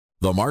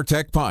The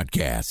MarTech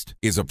Podcast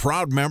is a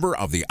proud member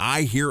of the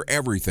I Hear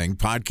Everything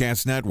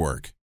Podcast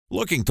Network.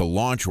 Looking to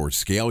launch or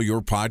scale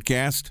your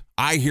podcast?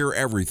 I Hear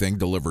Everything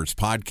delivers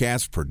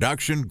podcast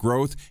production,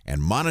 growth,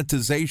 and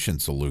monetization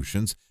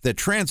solutions that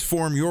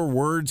transform your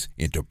words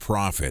into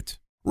profit.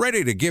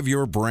 Ready to give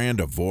your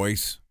brand a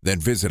voice? Then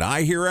visit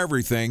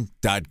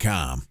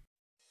iheareverything.com.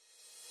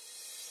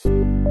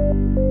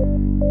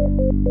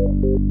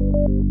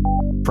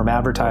 From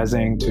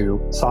advertising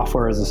to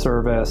software as a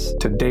service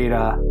to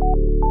data.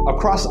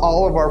 Across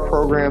all of our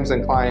programs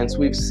and clients,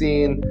 we've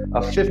seen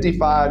a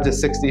 55 to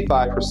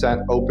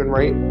 65% open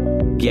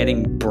rate.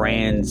 Getting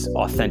brands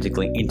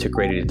authentically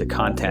integrated into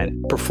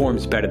content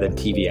performs better than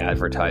TV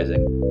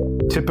advertising.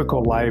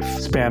 Typical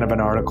lifespan of an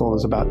article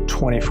is about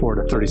 24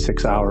 to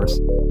 36 hours.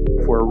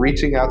 If we're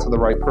reaching out to the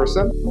right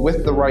person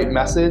with the right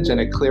message and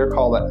a clear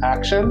call to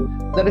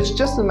action, then it's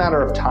just a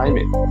matter of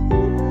timing.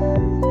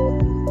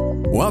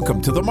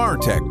 Welcome to the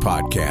MarTech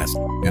Podcast,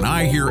 an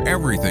I Hear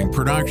Everything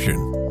production.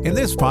 In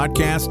this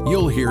podcast,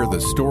 you'll hear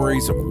the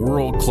stories of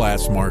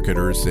world-class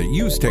marketers that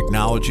use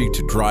technology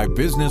to drive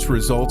business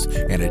results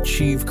and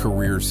achieve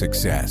career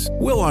success.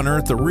 We'll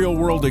unearth the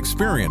real-world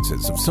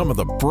experiences of some of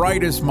the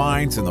brightest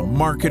minds in the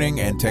marketing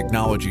and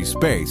technology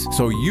space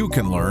so you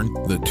can learn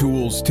the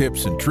tools,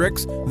 tips, and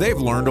tricks they've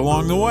learned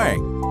along the way.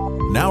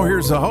 Now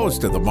here's the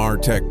host of the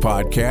MarTech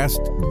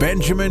Podcast,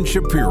 Benjamin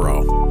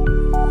Shapiro.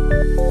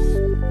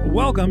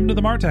 Welcome to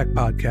the MarTech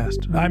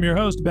Podcast. I'm your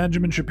host,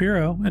 Benjamin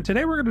Shapiro, and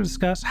today we're going to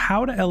discuss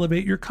how to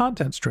elevate your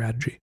content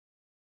strategy.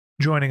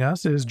 Joining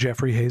us is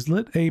Jeffrey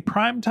Hayzlett, a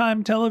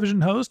primetime television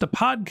host, a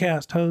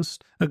podcast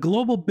host, a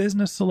global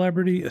business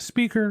celebrity, a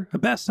speaker, a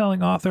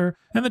best-selling author,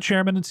 and the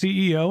chairman and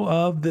CEO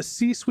of the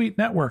C-Suite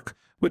Network,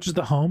 which is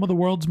the home of the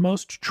world's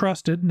most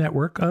trusted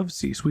network of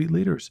C-suite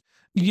leaders.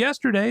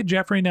 Yesterday,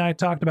 Jeffrey and I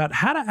talked about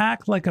how to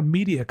act like a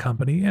media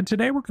company, and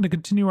today we're going to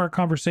continue our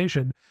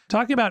conversation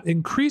talking about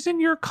increasing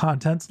your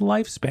content's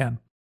lifespan.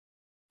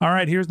 All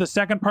right, here's the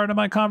second part of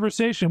my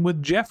conversation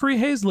with Jeffrey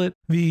Hayzlett,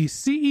 the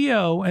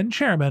CEO and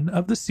chairman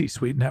of the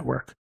C-Suite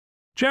Network.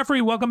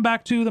 Jeffrey, welcome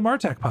back to the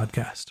MarTech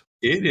Podcast.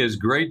 It is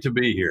great to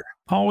be here.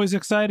 Always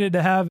excited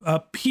to have a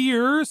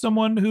peer,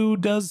 someone who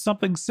does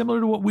something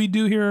similar to what we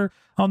do here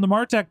on the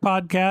MarTech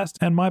Podcast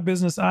and my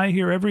business, I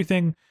Hear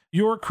Everything.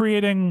 You're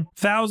creating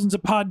thousands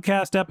of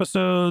podcast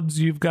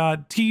episodes. You've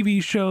got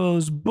TV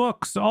shows,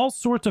 books, all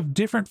sorts of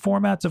different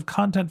formats of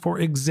content for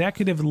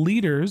executive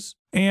leaders.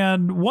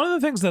 And one of the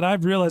things that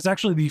I've realized,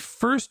 actually the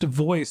first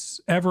voice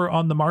ever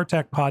on the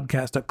MarTech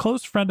Podcast, a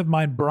close friend of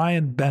mine,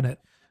 Brian Bennett,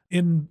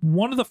 in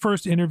one of the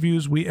first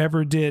interviews we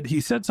ever did,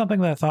 he said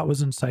something that I thought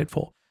was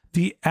insightful.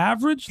 The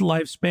average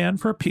lifespan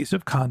for a piece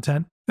of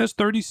content is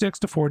 36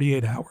 to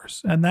 48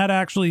 hours. And that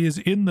actually is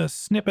in the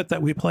snippet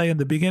that we play in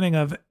the beginning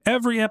of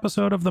every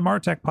episode of the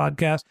MarTech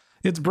Podcast.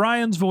 It's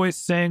Brian's voice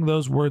saying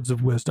those words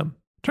of wisdom.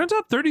 Turns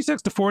out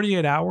 36 to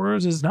 48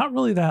 hours is not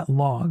really that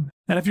long.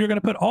 And if you're going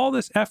to put all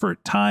this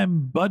effort,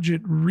 time,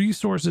 budget,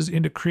 resources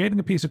into creating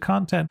a piece of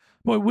content,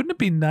 boy, wouldn't it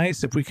be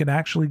nice if we could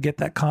actually get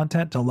that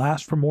content to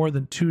last for more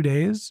than 2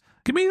 days?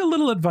 Give me a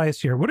little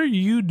advice here. What are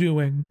you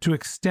doing to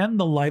extend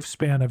the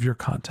lifespan of your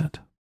content?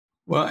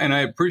 Well, and I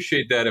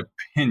appreciate that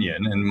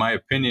opinion. And my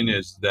opinion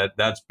is that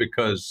that's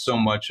because so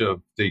much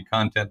of the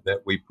content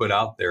that we put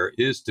out there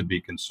is to be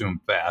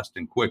consumed fast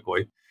and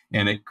quickly.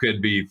 And it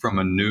could be from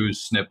a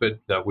news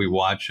snippet that we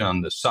watch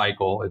on the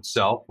cycle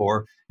itself,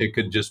 or it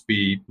could just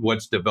be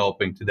what's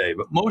developing today.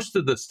 But most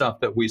of the stuff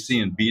that we see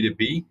in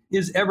B2B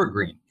is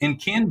evergreen and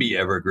can be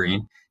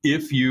evergreen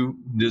if you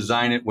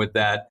design it with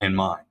that in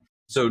mind.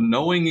 So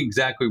knowing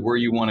exactly where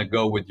you want to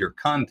go with your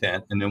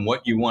content and then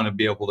what you want to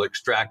be able to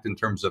extract in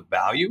terms of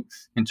value,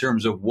 in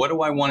terms of what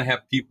do I want to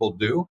have people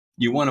do,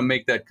 you want to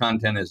make that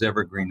content as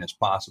evergreen as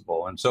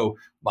possible. And so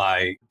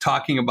by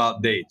talking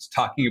about dates,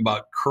 talking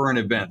about current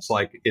events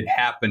like it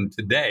happened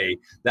today,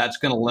 that's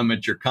going to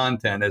limit your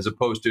content as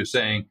opposed to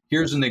saying,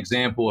 here's an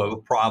example of a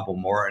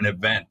problem or an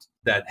event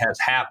that has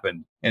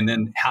happened. And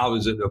then how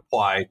does it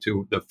apply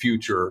to the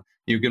future?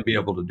 You can be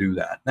able to do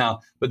that.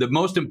 Now, but the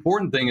most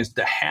important thing is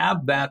to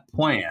have that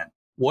plan.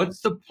 What's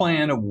the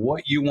plan of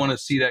what you want to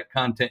see that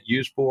content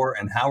used for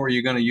and how are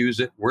you going to use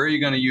it? Where are you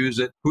going to use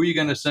it? Who are you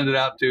going to send it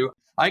out to?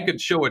 I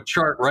could show a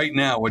chart right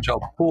now, which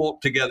I'll pull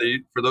together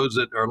for those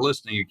that are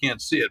listening. You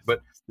can't see it, but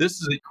this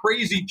is a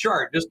crazy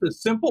chart, just a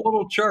simple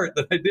little chart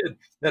that I did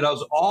that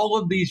has all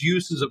of these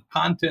uses of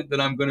content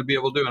that I'm going to be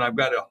able to do. And I've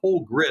got a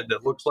whole grid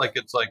that looks like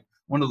it's like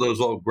one of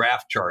those old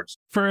graph charts.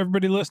 For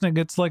everybody listening,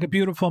 it's like a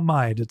beautiful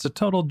mind. It's a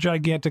total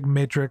gigantic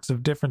matrix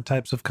of different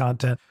types of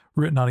content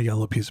written on a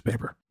yellow piece of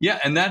paper. Yeah,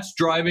 and that's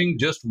driving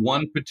just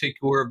one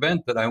particular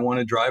event that I want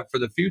to drive for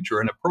the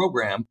future in a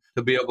program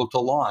to be able to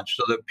launch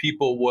so that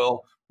people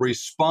will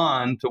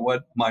respond to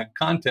what my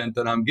content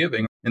that I'm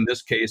giving, in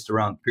this case,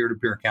 around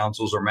peer-to-peer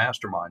councils or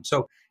masterminds.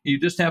 So you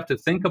just have to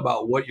think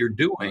about what you're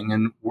doing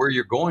and where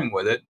you're going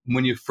with it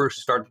when you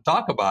first start to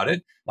talk about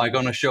it, like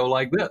on a show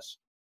like this.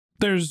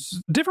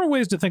 There's different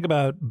ways to think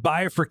about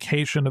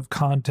bifurcation of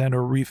content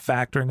or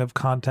refactoring of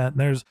content.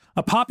 There's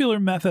a popular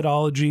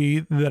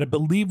methodology that I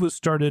believe was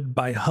started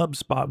by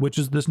HubSpot, which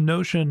is this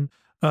notion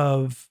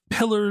of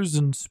pillars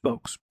and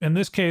spokes. In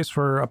this case,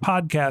 for a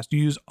podcast,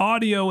 you use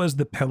audio as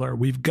the pillar.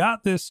 We've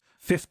got this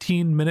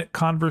 15-minute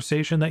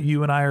conversation that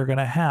you and I are going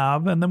to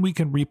have, and then we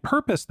can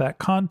repurpose that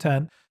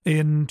content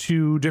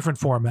into different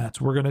formats.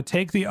 We're going to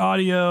take the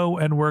audio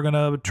and we're going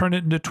to turn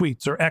it into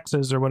tweets or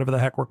X's or whatever the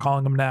heck we're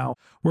calling them now.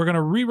 We're going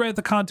to rewrite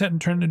the content and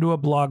turn it into a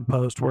blog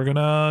post. We're going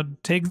to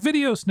take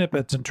video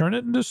snippets and turn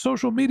it into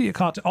social media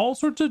content, all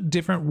sorts of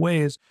different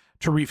ways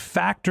to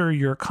refactor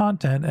your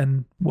content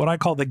and what I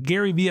call the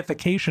Gary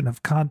Veification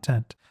of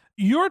content.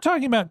 You're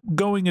talking about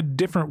going a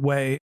different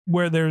way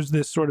where there's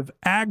this sort of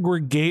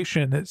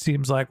aggregation, it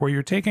seems like, where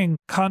you're taking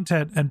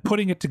content and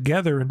putting it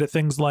together into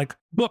things like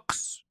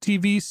books,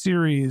 TV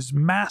series,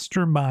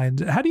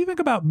 masterminds. How do you think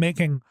about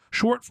making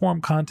short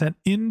form content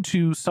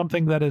into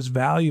something that is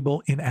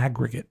valuable in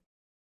aggregate?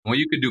 Well,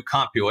 you could do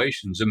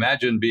compilations.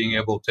 Imagine being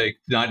able to take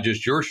not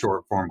just your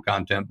short form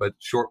content, but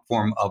short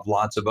form of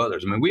lots of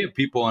others. I mean, we have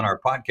people on our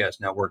podcast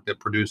network that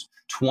produce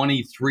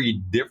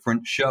 23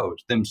 different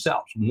shows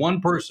themselves. One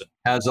person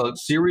has a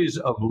series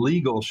of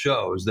legal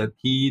shows that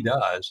he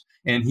does,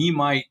 and he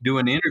might do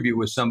an interview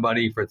with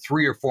somebody for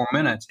 3 or 4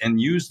 minutes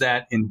and use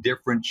that in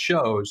different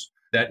shows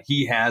that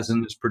he has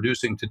and is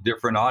producing to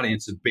different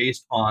audiences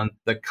based on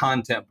the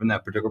content from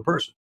that particular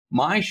person.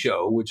 My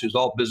show, which is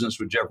All Business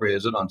with Jeffrey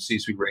Hayzlett on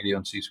C-Suite Radio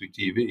and C-Suite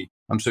TV.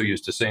 I'm so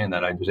used to saying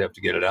that, I just have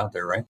to get it out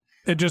there, right?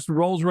 It just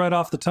rolls right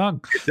off the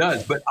tongue. It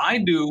does. But I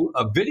do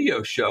a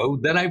video show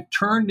that I've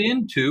turned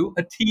into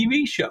a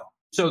TV show.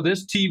 So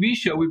this TV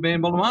show we've been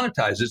able to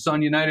monetize. It's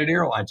on United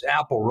Airlines,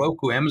 Apple,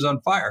 Roku,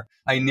 Amazon Fire.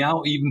 I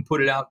now even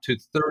put it out to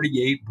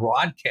 38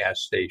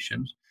 broadcast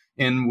stations,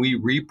 and we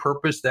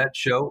repurpose that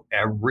show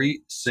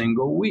every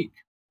single week.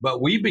 But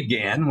we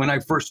began, when I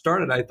first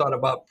started, I thought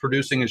about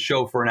producing a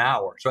show for an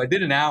hour. So I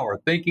did an hour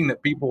thinking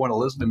that people want to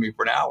listen to me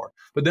for an hour.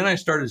 But then I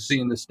started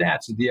seeing the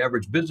stats that the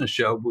average business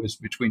show was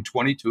between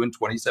 22 and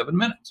 27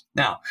 minutes.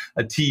 Now,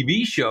 a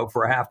TV show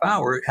for a half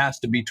hour, it has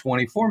to be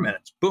 24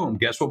 minutes. Boom,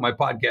 guess what my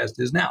podcast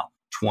is now?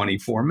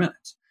 24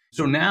 minutes.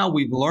 So now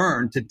we've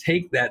learned to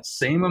take that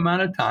same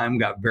amount of time,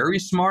 got very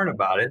smart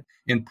about it,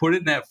 and put it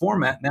in that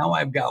format. Now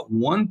I've got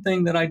one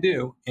thing that I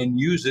do and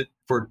use it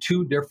for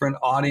 2 different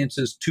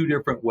audiences, 2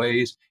 different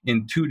ways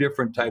in 2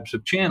 different types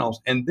of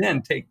channels, and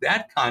then take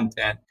that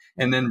content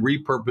and then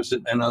repurpose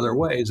it in other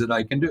ways that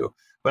I can do.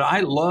 But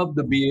I love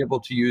to be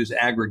able to use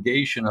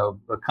aggregation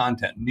of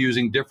content,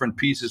 using different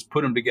pieces,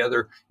 put them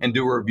together and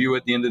do a review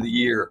at the end of the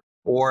year,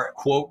 or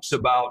quotes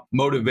about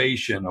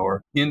motivation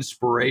or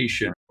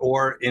inspiration.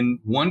 Or in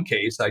one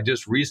case, I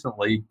just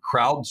recently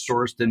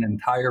crowdsourced an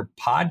entire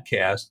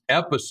podcast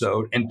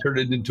episode and turned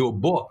it into a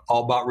book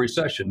all about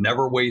recession.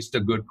 Never waste a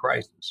good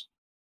crisis.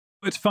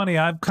 It's funny,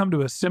 I've come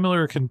to a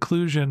similar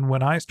conclusion.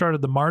 When I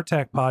started the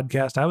MarTech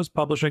podcast, I was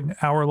publishing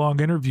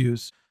hour-long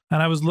interviews,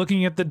 and I was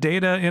looking at the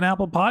data in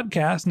Apple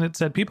Podcasts, and it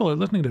said people are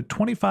listening to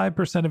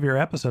 25% of your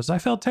episodes. I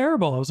felt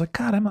terrible. I was like,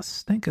 God, I must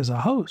stink as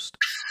a host.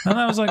 And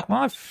I was like,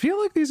 well, I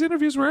feel like these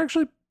interviews were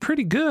actually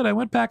pretty good. I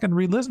went back and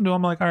re-listened to them.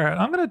 I'm like, all right,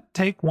 I'm going to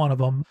take one of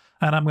them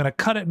and I'm going to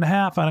cut it in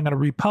half and I'm going to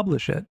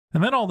republish it.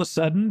 And then all of a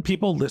sudden,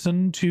 people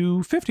listened to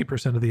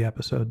 50% of the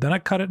episode. Then I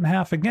cut it in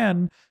half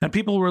again, and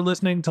people were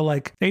listening to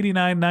like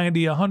 89,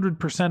 90,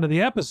 100% of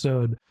the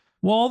episode.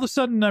 Well, all of a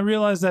sudden, I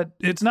realized that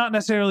it's not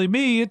necessarily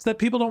me. It's that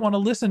people don't want to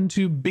listen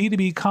to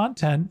B2B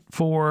content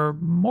for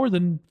more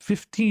than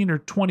 15 or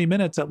 20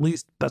 minutes. At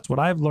least that's what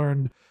I've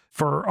learned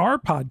for our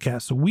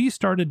podcast. So we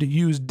started to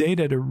use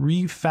data to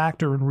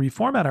refactor and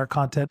reformat our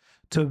content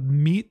to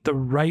meet the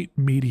right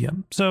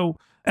medium. So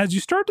as you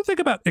start to think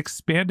about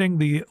expanding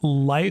the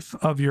life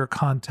of your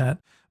content,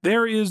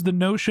 there is the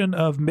notion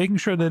of making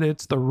sure that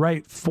it's the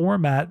right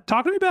format.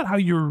 Talk to me about how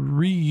you're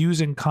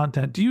reusing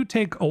content. Do you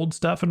take old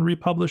stuff and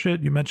republish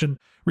it? You mentioned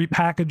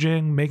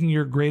repackaging, making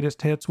your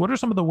greatest hits. What are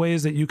some of the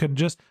ways that you can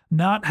just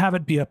not have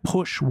it be a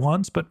push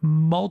once, but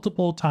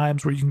multiple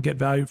times where you can get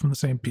value from the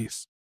same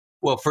piece?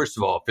 Well, first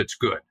of all, if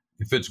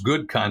it's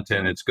good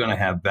content, it's going to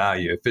have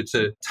value. If it's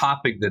a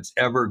topic that's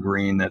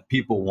evergreen that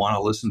people want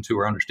to listen to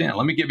or understand.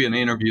 Let me give you an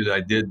interview that I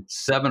did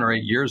 7 or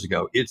 8 years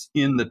ago. It's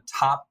in the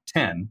top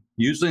 10,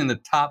 usually in the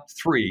top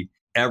 3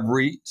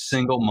 every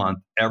single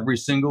month, every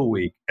single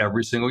week,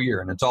 every single year.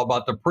 And it's all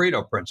about the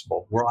Pareto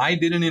principle, where I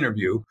did an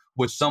interview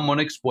with someone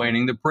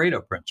explaining the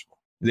Pareto principle,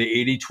 the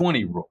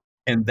 80-20 rule.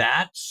 And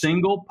that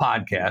single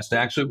podcast,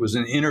 actually, it was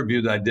an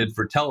interview that I did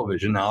for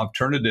television. Now I've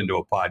turned it into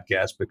a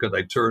podcast because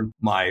I turned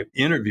my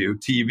interview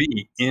TV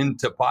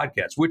into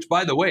podcast, which,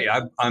 by the way,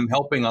 I'm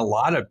helping a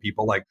lot of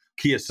people like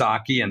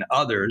Kiyosaki and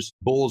others,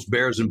 Bulls,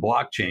 Bears, and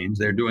Blockchains.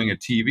 They're doing a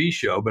TV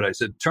show, but I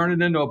said, turn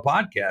it into a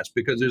podcast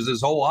because there's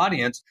this whole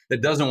audience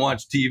that doesn't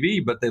watch TV,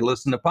 but they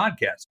listen to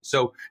podcasts.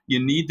 So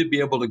you need to be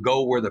able to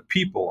go where the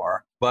people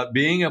are, but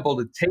being able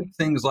to take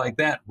things like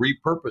that,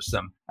 repurpose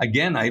them.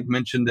 Again, I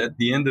mentioned at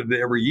the end of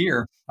every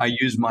year, I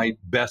use my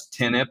best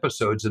 10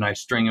 episodes and I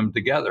string them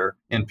together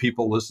and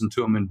people listen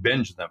to them and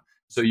binge them.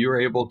 So you're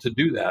able to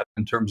do that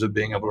in terms of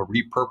being able to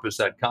repurpose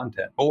that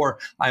content. Or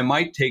I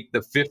might take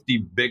the 50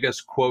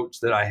 biggest quotes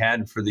that I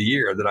had for the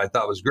year that I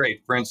thought was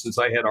great. For instance,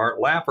 I had Art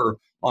Laffer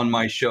on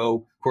my show.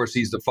 Of course,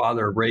 he's the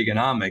father of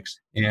Reaganomics.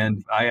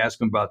 And I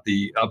asked him about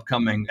the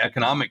upcoming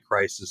economic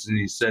crisis. And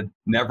he said,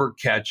 never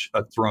catch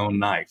a thrown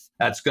knife.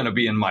 That's going to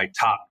be in my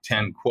top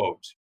 10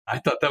 quotes. I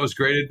thought that was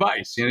great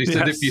advice. He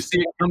said, if you see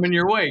it coming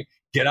your way,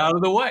 get out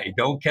of the way.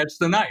 Don't catch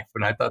the knife.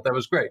 And I thought that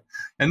was great.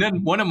 And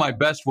then one of my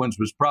best ones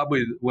was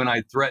probably when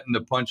I threatened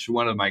to punch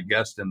one of my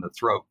guests in the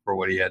throat for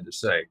what he had to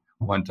say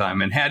one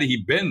time. And had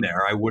he been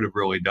there, I would have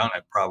really done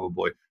it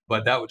probably.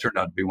 But that would turn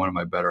out to be one of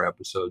my better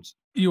episodes.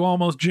 You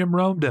almost Jim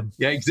Romed him.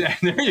 Yeah,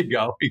 exactly. There you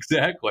go.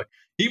 Exactly.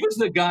 He was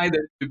the guy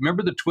that,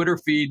 remember the Twitter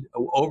feed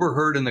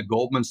overheard in the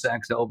Goldman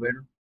Sachs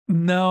elevator?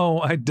 No,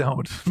 I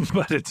don't.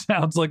 But it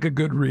sounds like a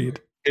good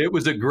read. It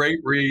was a great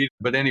read.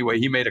 But anyway,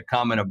 he made a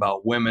comment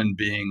about women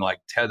being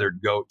like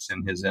tethered goats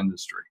in his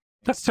industry.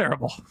 That's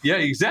terrible. Yeah,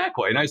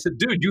 exactly. And I said,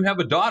 dude, you have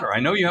a daughter. I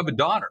know you have a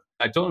daughter.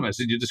 I told him, I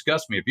said, you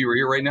disgust me. If you were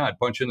here right now, I'd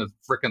punch you in the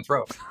frickin'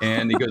 throat.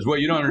 And he goes, well,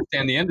 you don't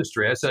understand the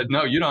industry. I said,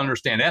 no, you don't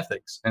understand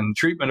ethics and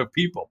treatment of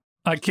people.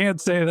 I can't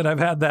say that I've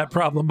had that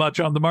problem much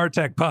on the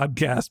Martech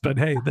podcast, but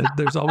hey,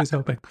 there's always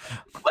hoping.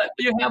 But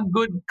you have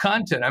good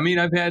content. I mean,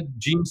 I've had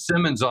Gene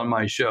Simmons on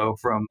my show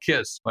from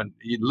KISS when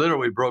he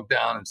literally broke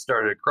down and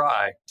started to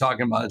cry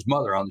talking about his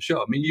mother on the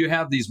show. I mean, you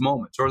have these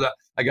moments. Or that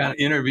I got an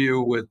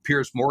interview with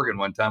Pierce Morgan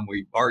one time.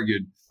 We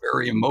argued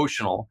very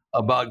emotional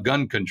about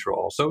gun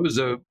control. So it was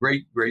a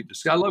great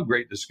discussion. I love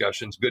great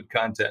discussions, good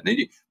content. And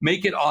you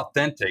make it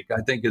authentic,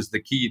 I think, is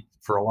the key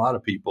for a lot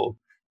of people.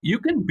 You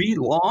can be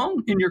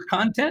long in your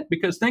content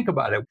because think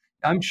about it.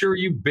 I'm sure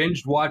you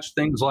binged watched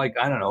things like,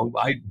 I don't know,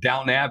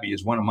 Downton Abbey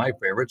is one of my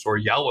favorites, or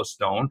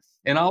Yellowstone.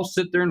 And I'll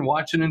sit there and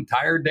watch an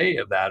entire day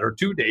of that, or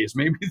 2 days,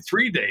 maybe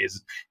 3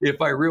 days,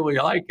 if I really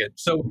like it.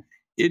 So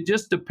it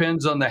just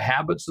depends on the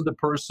habits of the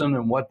person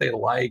and what they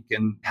like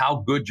and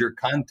how good your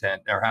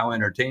content or how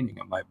entertaining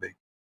it might be.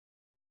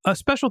 A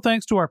special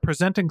thanks to our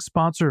presenting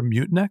sponsor,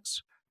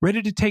 Mutinex.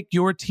 Ready to take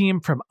your team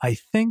from I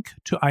think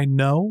to I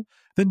know?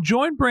 Then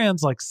join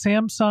brands like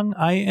Samsung,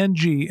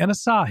 ING, and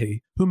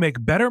Asahi who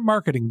make better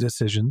marketing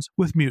decisions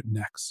with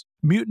Mutinex.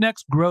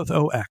 Mutinex Growth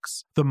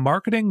OX, the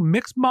marketing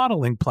mix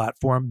modeling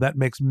platform that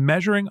makes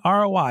measuring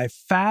ROI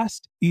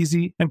fast,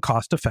 easy, and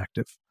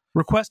cost-effective.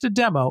 Request a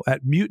demo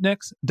at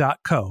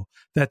mutinex.co.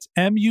 That's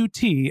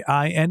MUTINEX.co.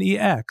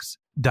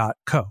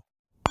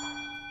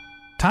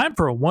 Time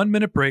for a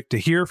 1-minute break to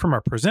hear from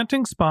our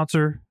presenting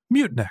sponsor,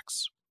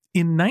 Mutinex.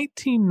 In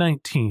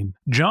 1919,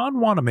 John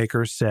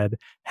Wanamaker said,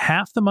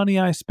 "Half the money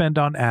I spend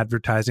on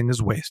advertising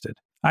is wasted.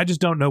 I just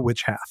don't know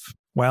which half."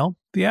 Well,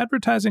 the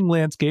advertising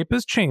landscape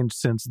has changed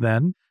since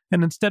then,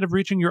 and instead of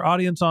reaching your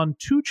audience on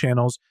 2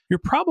 channels, you're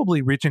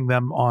probably reaching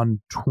them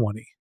on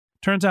 20.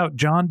 Turns out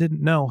John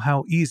didn't know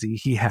how easy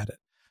he had it.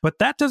 But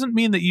that doesn't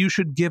mean that you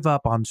should give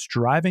up on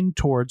striving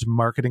towards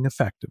marketing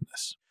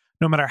effectiveness.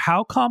 No matter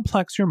how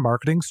complex your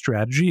marketing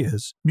strategy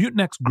is,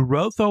 Mutinex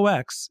Growth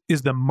OX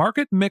is the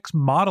market mix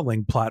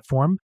modeling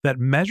platform that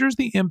measures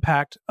the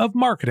impact of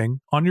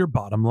marketing on your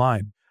bottom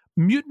line.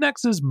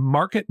 Mutinex's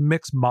market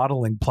mix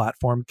modeling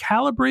platform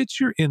calibrates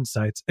your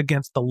insights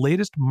against the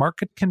latest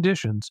market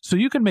conditions so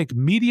you can make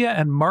media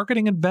and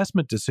marketing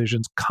investment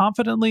decisions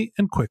confidently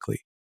and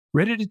quickly.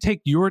 Ready to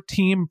take your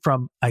team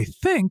from I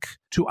think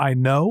to I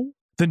know?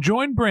 Then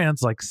join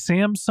brands like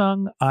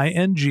Samsung,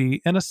 ING,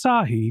 and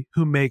Asahi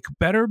who make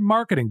better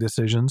marketing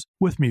decisions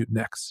with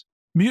Mutinex.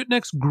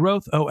 Mutinex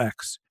Growth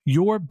OX.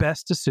 Your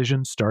best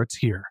decision starts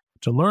here.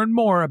 To learn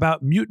more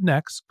about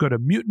Mutinex, go to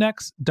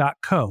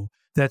mutinex.co.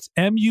 That's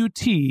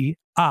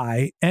MUTINEX.co.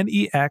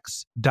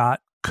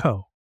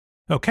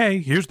 Okay,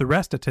 here's the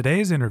rest of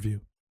today's interview.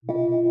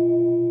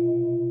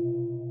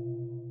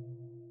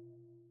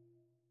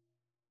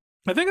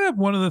 I think that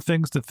one of the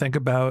things to think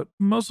about,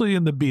 mostly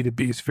in the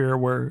B2B sphere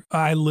where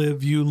I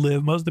live, you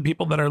live, most of the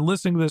people that are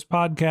listening to this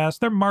podcast,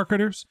 they're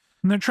marketers.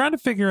 And they're trying to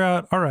figure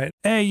out, all right,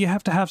 A, you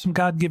have to have some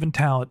God-given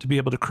talent to be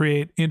able to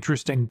create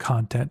interesting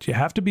content. You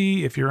have to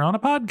be, if you're on a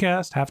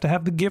podcast, have to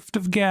have the gift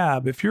of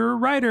gab. If you're a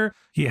writer,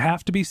 you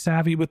have to be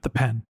savvy with the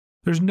pen.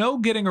 There's no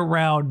getting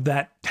around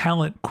that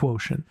talent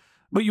quotient.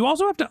 But you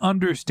also have to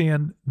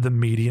understand the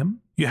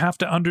medium. You have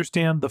to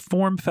understand the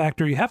form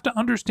factor. You have to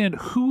understand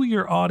who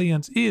your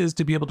audience is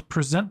to be able to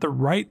present the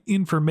right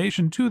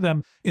information to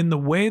them in the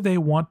way they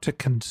want to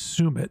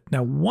consume it.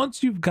 Now,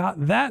 once you've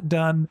got that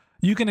done,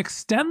 you can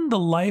extend the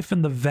life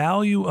and the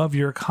value of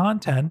your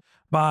content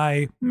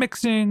by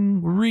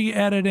mixing,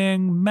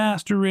 re-editing,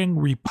 mastering,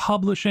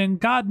 republishing.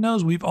 God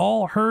knows we've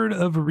all heard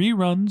of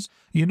reruns.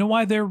 You know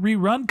why they're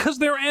rerun? Because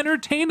they're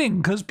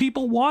entertaining, because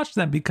people watch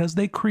them, because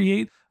they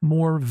create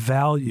more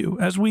value.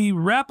 As we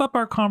wrap up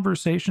our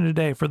conversation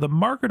today, for the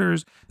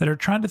marketers that are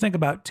trying to think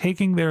about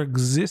taking their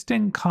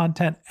existing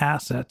content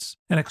assets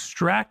and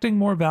extracting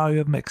more value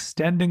of them,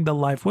 extending the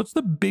life, what's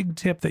the big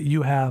tip that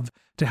you have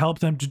to help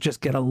them to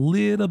just get a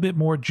little bit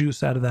more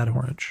juice out of that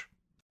orange?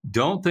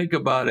 Don't think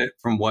about it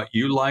from what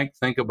you like.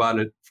 Think about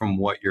it from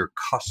what your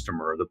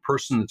customer, the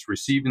person that's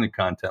receiving the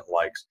content,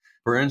 likes.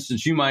 For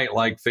instance, you might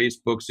like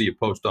Facebook, so you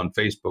post on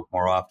Facebook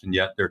more often,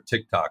 yet they're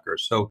TikTokers.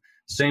 So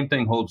same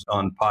thing holds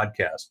on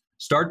podcasts.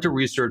 Start to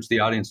research the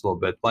audience a little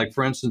bit. Like,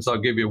 for instance, I'll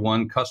give you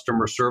one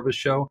customer service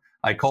show.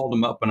 I called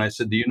him up and I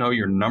said, do you know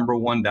your number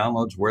one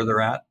downloads, where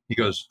they're at? He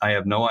goes, I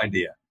have no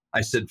idea.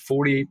 I said,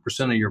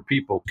 48% of your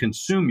people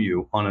consume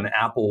you on an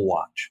Apple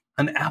Watch.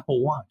 An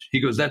Apple Watch.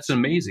 He goes, that's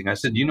amazing. I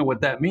said, you know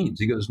what that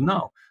means? He goes,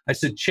 no. I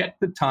said, check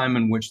the time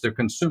in which they're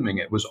consuming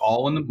it. It was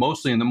all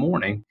mostly in the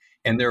morning.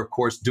 And they're, of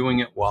course, doing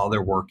it while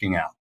they're working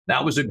out.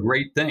 That was a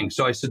great thing.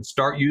 So I said,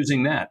 start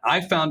using that.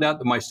 I found out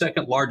that my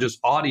second largest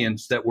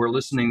audience that were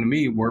listening to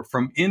me were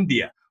from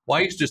India. Well,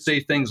 I used to say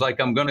things like,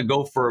 I'm going to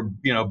go for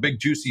a big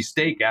juicy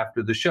steak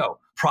after the show.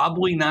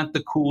 Probably not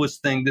the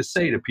coolest thing to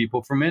say to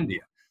people from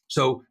India.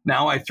 So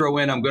now I throw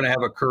in, I'm going to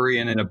have a curry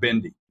and a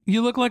bindi.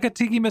 You look like a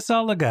tiki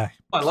masala guy.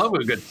 I love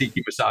a good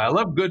tiki masala. I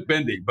love good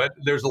bindi, but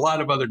there's a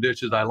lot of other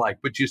dishes I like.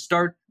 But you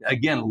start,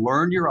 again,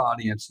 learn your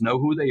audience, know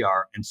who they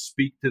are, and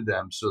speak to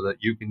them so that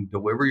you can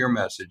deliver your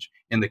message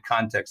in the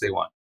context they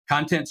want.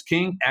 Content's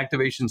king,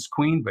 activation's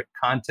queen, but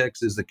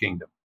context is the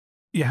kingdom.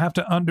 You have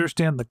to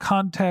understand the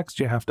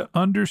context. You have to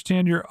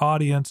understand your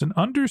audience and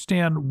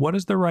understand what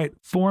is the right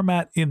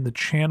format in the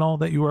channel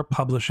that you are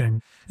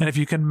publishing. And if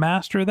you can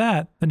master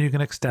that, then you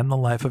can extend the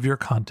life of your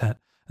content.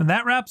 And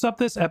that wraps up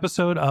this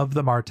episode of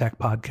the MarTech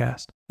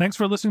Podcast. Thanks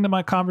for listening to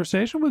my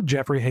conversation with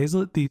Jeffrey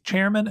Hayzlett, the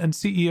chairman and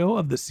CEO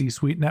of the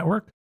C-Suite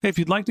Network. If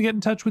you'd like to get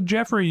in touch with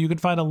Jeffrey, you can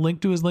find a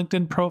link to his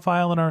LinkedIn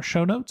profile in our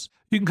show notes.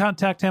 You can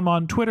contact him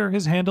on Twitter.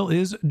 His handle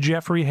is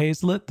Jeffrey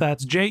Hayzlett.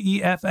 That's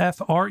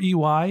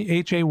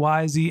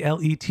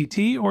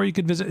JEFFREYHAYZLETT. Or you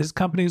could visit his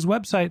company's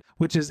website,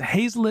 which is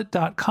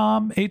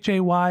hayzlett.com,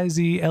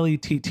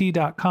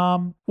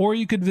 HAYZLETT.com. Or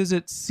you could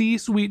visit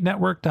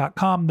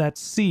csuitenetwork.com.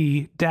 That's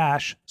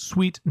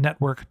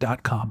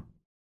c-suitenetwork.com.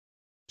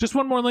 Just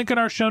one more link in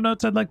our show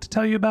notes I'd like to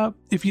tell you about.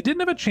 If you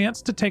didn't have a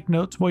chance to take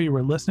notes while you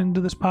were listening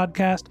to this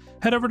podcast,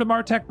 head over to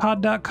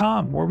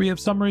martechpod.com, where we have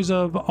summaries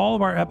of all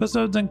of our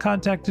episodes and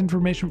contact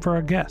information for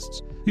our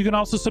guests. You can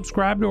also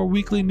subscribe to our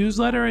weekly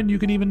newsletter, and you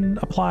can even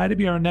apply to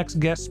be our next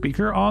guest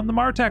speaker on the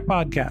MarTech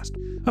Podcast.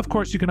 Of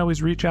course, you can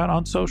always reach out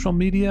on social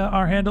media.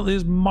 Our handle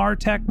is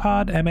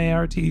MarTechPod,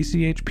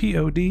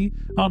 MarTechPod,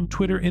 on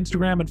Twitter,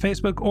 Instagram, and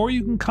Facebook, or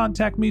you can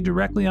contact me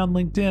directly on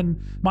LinkedIn.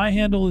 My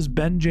handle is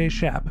Ben J.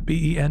 Shap,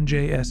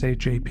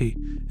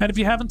 BenJShap. And if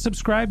you haven't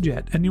subscribed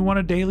yet and you want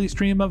a daily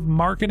stream of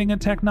marketing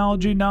and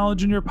technology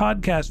knowledge in your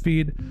podcast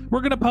feed, we're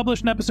going to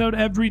publish an episode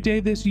every day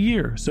this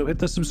year. So hit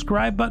the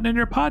subscribe button in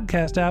your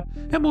podcast app,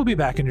 and we'll be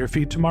back in your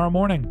feed tomorrow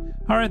morning.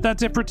 All right,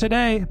 that's it for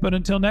today. But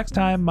until next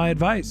time, my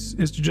advice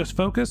is to just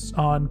focus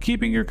on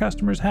keeping your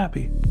customers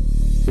happy.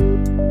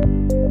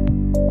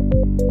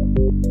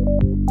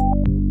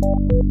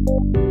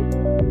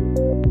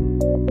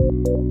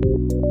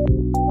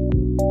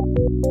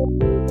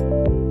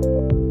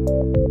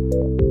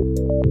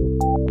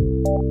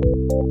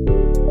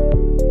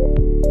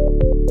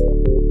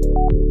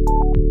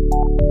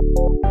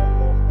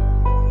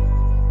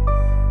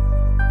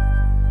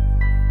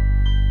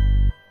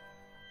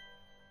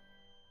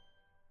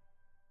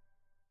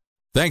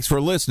 Thanks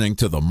for listening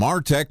to the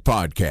MarTech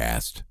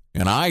Podcast,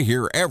 and I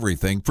Hear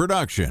Everything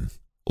production.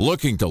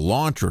 Looking to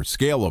launch or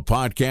scale a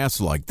podcast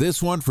like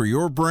this one for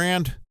your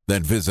brand?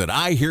 Then visit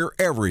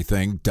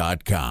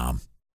iheareverything.com.